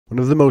One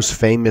of the most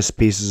famous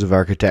pieces of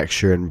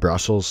architecture in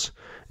Brussels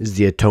is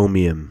the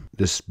Atomium,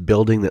 this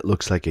building that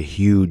looks like a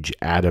huge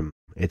atom.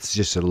 It's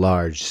just a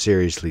large,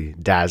 seriously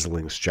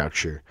dazzling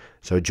structure.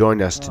 So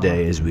join us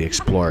today as we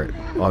explore it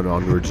on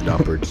Onwards and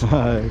Upwards.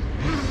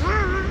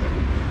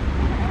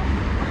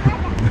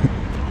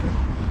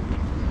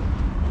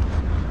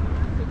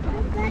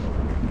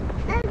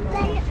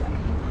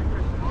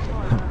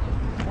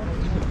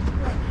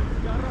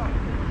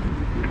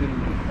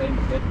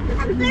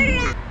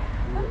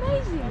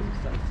 Amazing!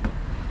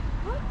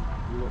 What?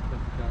 We walked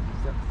 20,000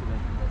 steps today.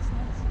 That's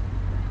nice.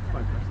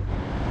 Quite impressive.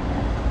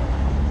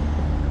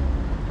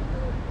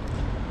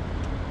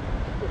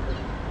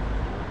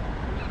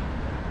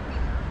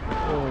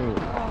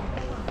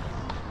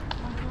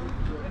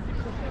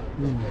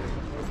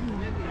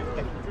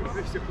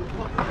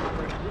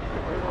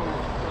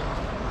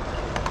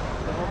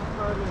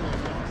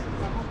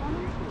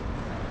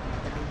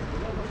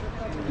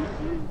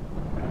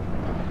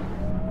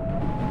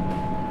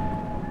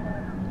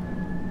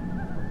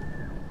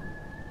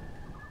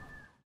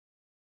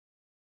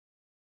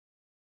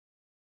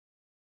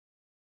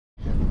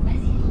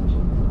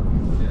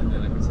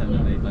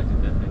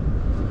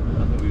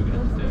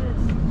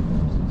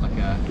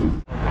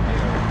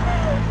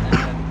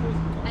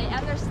 I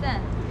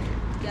understand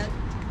that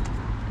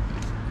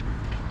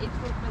it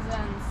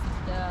represents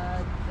the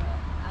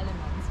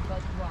elements,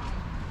 but why?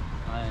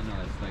 I don't know,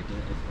 it's like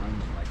it's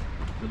random, like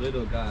the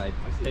little guy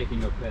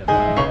taking a piss.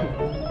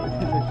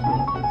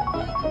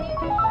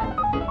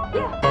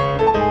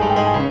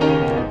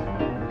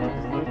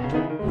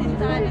 This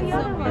time it's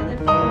so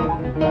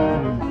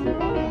beautiful.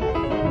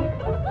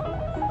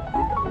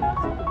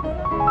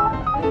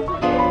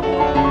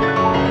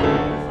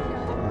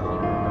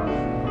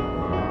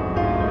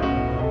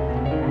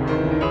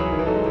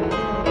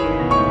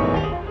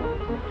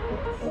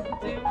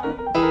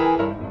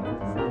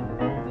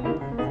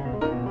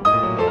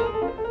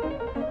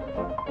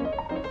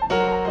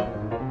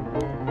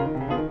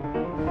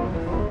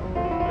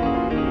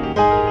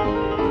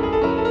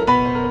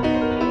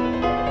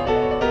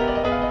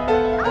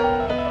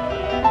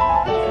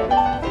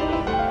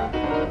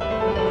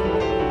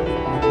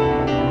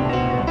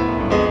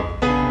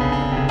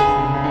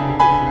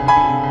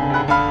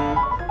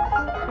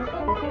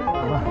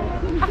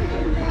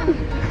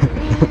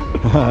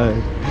 Hi.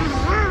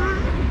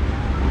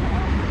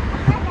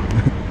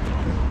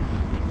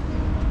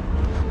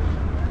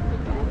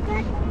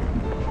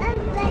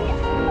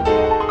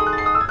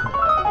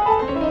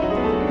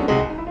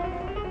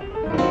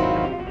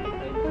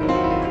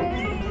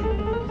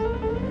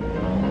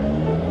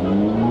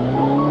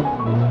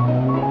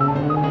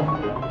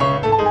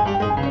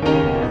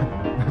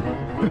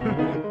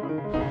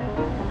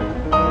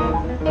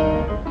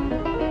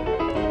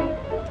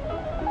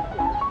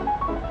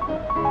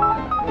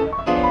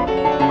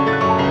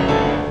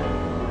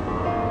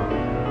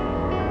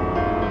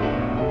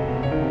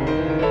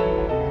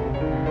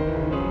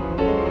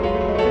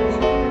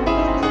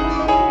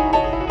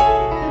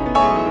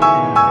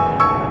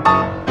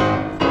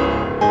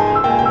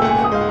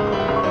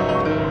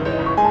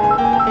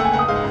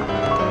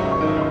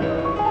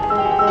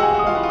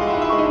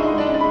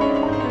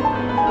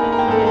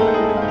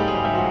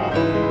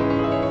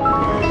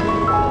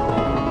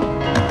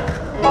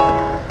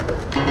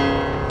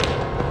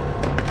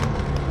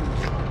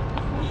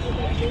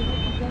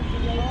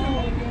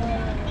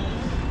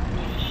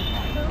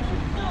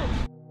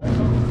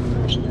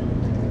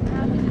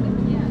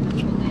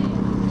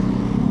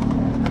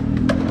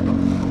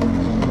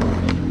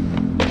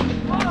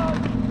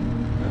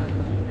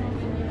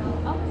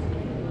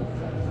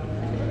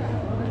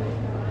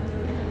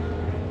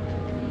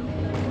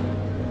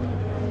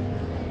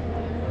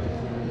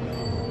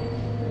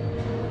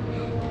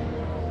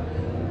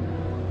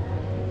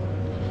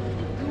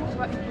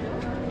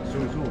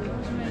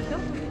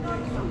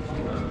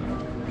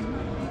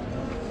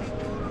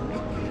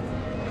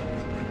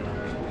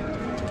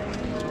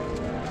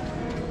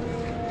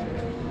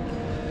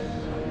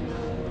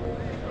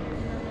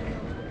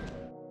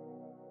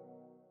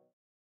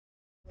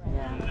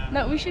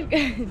 No, we should.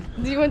 Do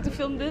you want to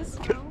film this?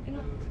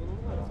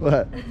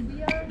 What?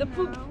 The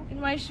poop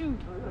in my shoe.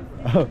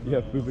 Oh, you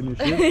have poop in your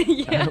shoe?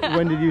 Yeah.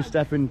 When did you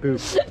step in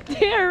poop?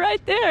 There,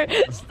 right there.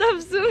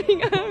 Stop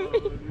zooming on me.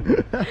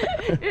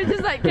 You're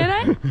just like, can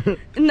I?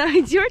 No,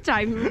 it's your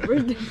time,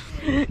 Rupert.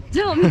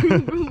 Tell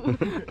me,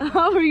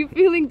 how are you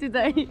feeling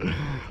today?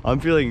 I'm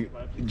feeling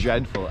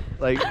dreadful.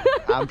 Like,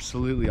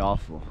 absolutely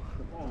awful.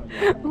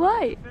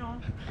 Why?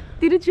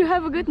 Didn't you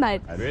have a good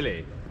night?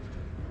 Really?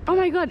 Oh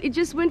my god, it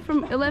just went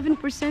from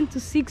 11% to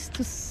 6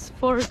 to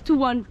 4 to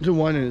 1. To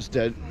one and it's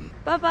dead.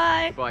 Bye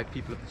bye. Bye,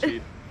 people of the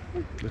tube.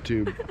 The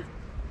tube.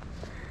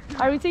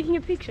 Are we taking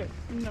a picture?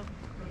 No.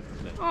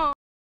 Oh.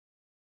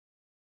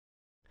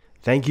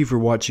 Thank you for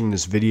watching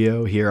this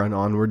video here on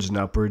Onwards and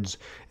Upwards.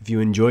 If you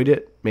enjoyed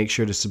it, make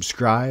sure to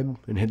subscribe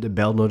and hit the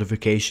bell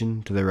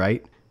notification to the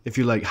right. If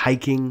you like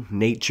hiking,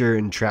 nature,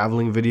 and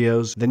traveling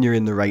videos, then you're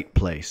in the right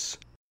place.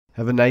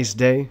 Have a nice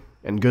day,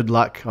 and good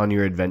luck on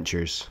your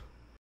adventures.